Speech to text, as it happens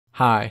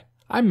Hi,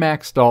 I'm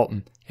Max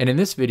Dalton, and in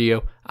this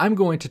video, I'm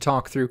going to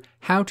talk through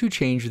how to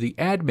change the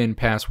admin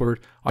password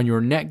on your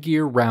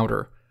Netgear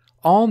router.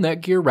 All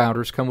Netgear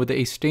routers come with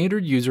a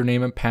standard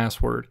username and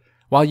password.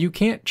 While you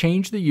can't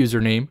change the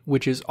username,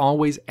 which is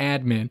always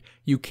admin,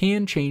 you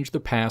can change the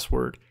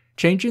password.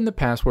 Changing the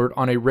password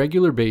on a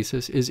regular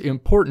basis is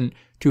important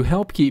to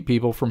help keep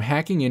people from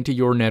hacking into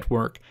your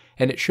network,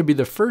 and it should be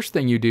the first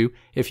thing you do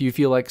if you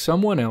feel like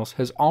someone else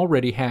has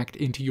already hacked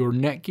into your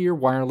Netgear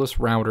wireless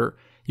router.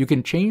 You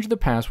can change the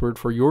password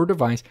for your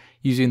device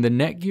using the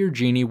Netgear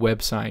Genie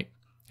website.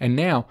 And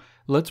now,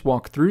 let's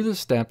walk through the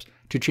steps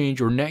to change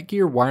your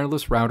Netgear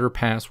wireless router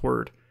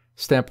password.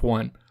 Step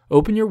 1.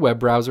 Open your web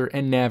browser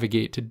and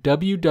navigate to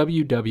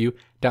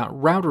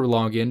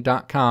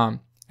www.routerlogin.com.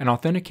 An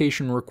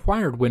authentication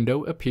required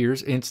window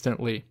appears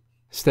instantly.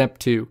 Step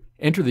 2.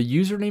 Enter the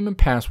username and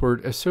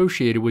password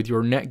associated with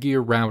your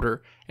Netgear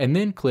router, and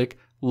then click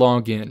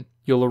Login.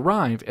 You'll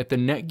arrive at the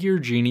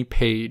Netgear Genie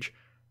page.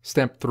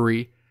 Step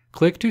 3.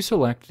 Click to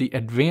select the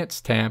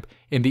Advanced tab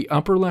in the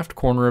upper left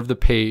corner of the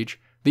page.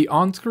 The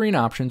on-screen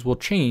options will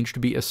change to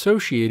be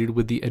associated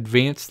with the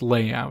Advanced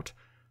layout.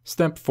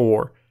 Step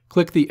 4.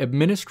 Click the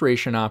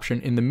Administration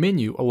option in the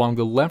menu along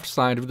the left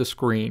side of the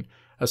screen.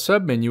 A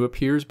submenu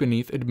appears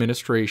beneath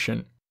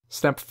Administration.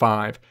 Step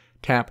 5.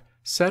 Tap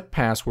Set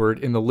Password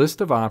in the list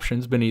of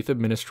options beneath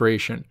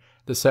Administration.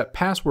 The Set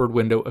Password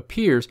window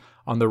appears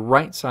on the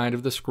right side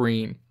of the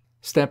screen.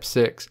 Step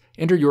 6.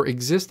 Enter your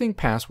existing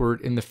password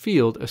in the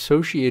field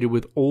associated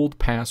with Old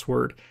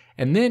Password,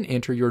 and then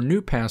enter your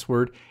new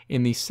password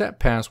in the Set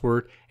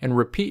Password and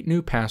Repeat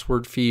New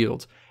Password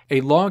fields.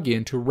 A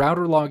Login to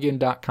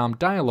routerlogin.com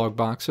dialog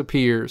box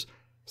appears.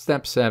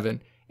 Step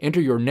 7.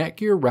 Enter your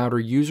Netgear router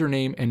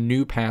username and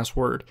new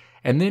password,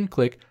 and then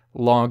click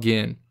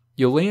Login.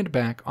 You'll land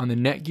back on the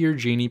Netgear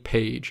Genie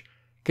page.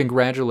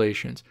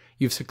 Congratulations,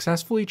 you've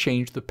successfully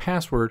changed the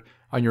password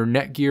on your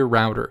Netgear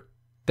router.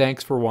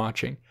 Thanks for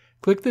watching.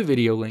 Click the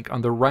video link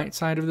on the right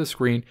side of the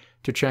screen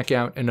to check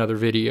out another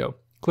video.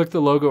 Click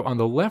the logo on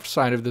the left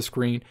side of the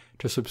screen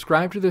to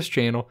subscribe to this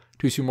channel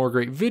to see more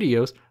great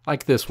videos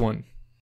like this one.